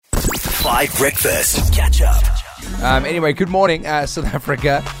5 Breakfast. Catch up. Anyway, good morning, South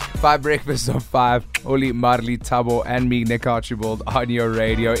Africa. 5 Breakfast on 5. Oli, Marley, Tabo, and me, Nick Archibald, on your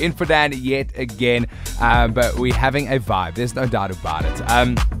radio. In for Dan yet again, but we're having a vibe. There's no doubt about it.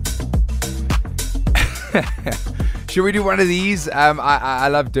 Should we do one of these? I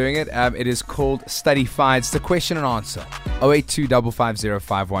love doing it. It is called Study Fi. It's the question and answer. 082 550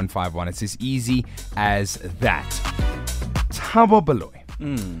 5151. It's as easy as that. Tabo Baloy.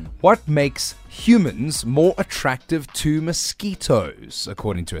 What makes humans more attractive to mosquitoes,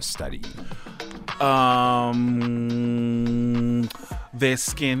 according to a study? Their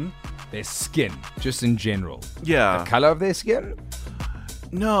skin. Their skin, just in general. Yeah. The color of their skin?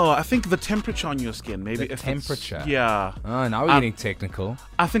 No, I think the temperature on your skin. Maybe The if temperature? Yeah. Oh, now we're getting technical.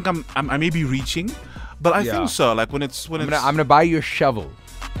 I think I may be reaching, but I Yeah. think so. Like when it's. I'm gonna buy you a shovel.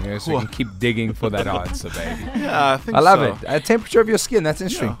 So you can keep digging for that answer, baby. Yeah, I think I love so. it. Temperature of your skin, that's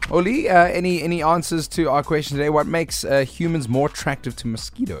interesting. Yeah. Oli, any answers to our question today? What makes humans more attractive to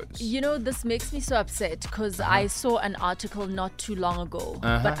mosquitoes? You know, this makes me so upset because I saw an article not too long ago,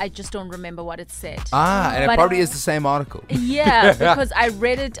 but I just don't remember what it said. And it But- probably is the same article. Yeah, because I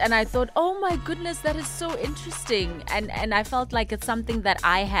read it and I thought, oh my goodness, that is so interesting. And I felt like it's something that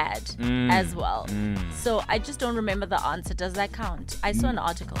I had as well. So I just don't remember the answer. Does that count? I saw an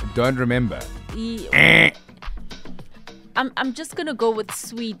article. Don't remember. I'm just going to go with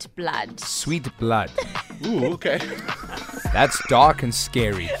sweet blood. Sweet blood. Ooh, okay. That's dark and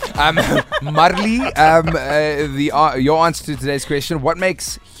scary. Marley, your answer to today's question: what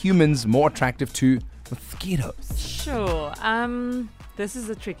makes humans more attractive to mosquitoes? Sure. This is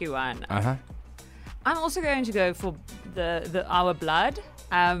a tricky one. I'm also going to go for our blood.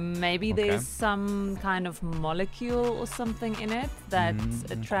 Maybe there's some kind of molecule or something in it that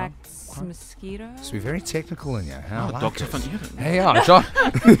attracts mosquitoes. So we're very technical in here. Huh? I like Dr. it. Van Eden. Hey, John.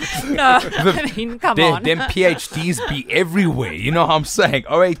 No, I mean, come on. Them PhDs be everywhere. You know what I'm saying?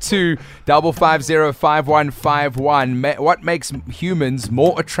 082 550 5151. What makes humans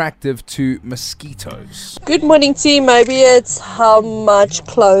more attractive to mosquitoes? Good morning, team. Maybe it's how much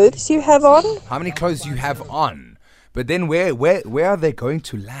clothes you have on. How many clothes you have on? But then where are they going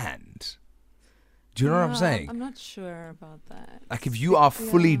to land? Do you know what I'm saying? I'm not sure about that. Like if you are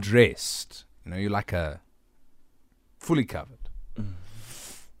fully dressed, you're like a fully covered.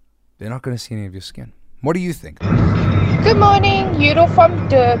 They're not going to see any of your skin. What do you think? Good morning, Yuro from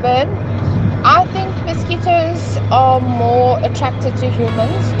Durban. I think mosquitoes are more attracted to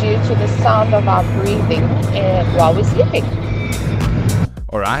humans due to the sound of our breathing while we're sleeping.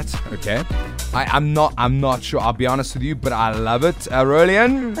 All right, okay. I'm not sure. I'll be honest with you, but I love it.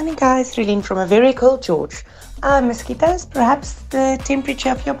 Rolian? Morning guys, Relene from a very cold George. Mosquitoes, perhaps the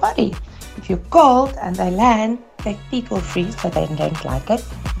temperature of your body. If you're cold and they land, they people freeze, so they don't like it.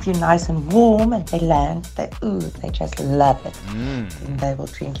 If you're nice and warm and they land, they just love it. And they will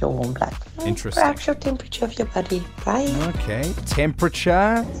drink your warm blood. Interesting. Perhaps your temperature of your body. Bye. Okay,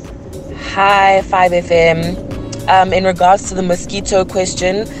 temperature. Hi, 5FM. In regards to the mosquito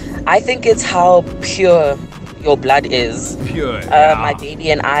question, I think it's how pure your blood is. Pure. My baby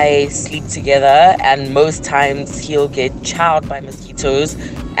and I sleep together, and most times he'll get chowed by mosquitoes,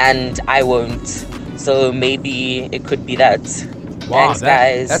 and I won't. So maybe it could be that. Wow, Thanks,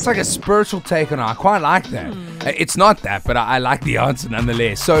 guys. That's like a spiritual take on it. I quite like that. It's not that, but I like the answer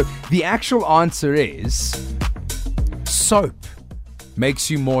nonetheless. So the actual answer is soap makes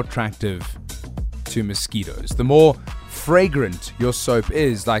you more attractive to mosquitoes. The more fragrant your soap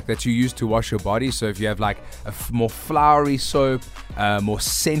is, like that you use to wash your body. So if you have like a more flowery soap, more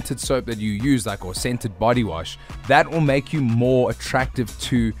scented soap that you use, like, or scented body wash, that will make you more attractive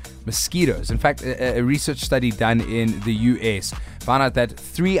to mosquitoes. In fact, a research study done in the US found out that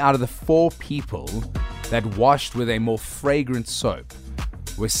 3 out of the 4 people that washed with a more fragrant soap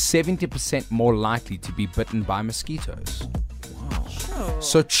were 70% more likely to be bitten by mosquitoes. Wow. Sure.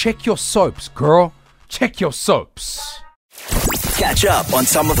 So check your soaps, girl. Check your soaps. Catch up on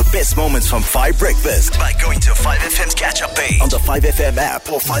some of the best moments from 5 Breakfast by going to 5FM's catch-up page on the 5FM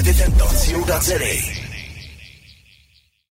app or 5FM.co.za.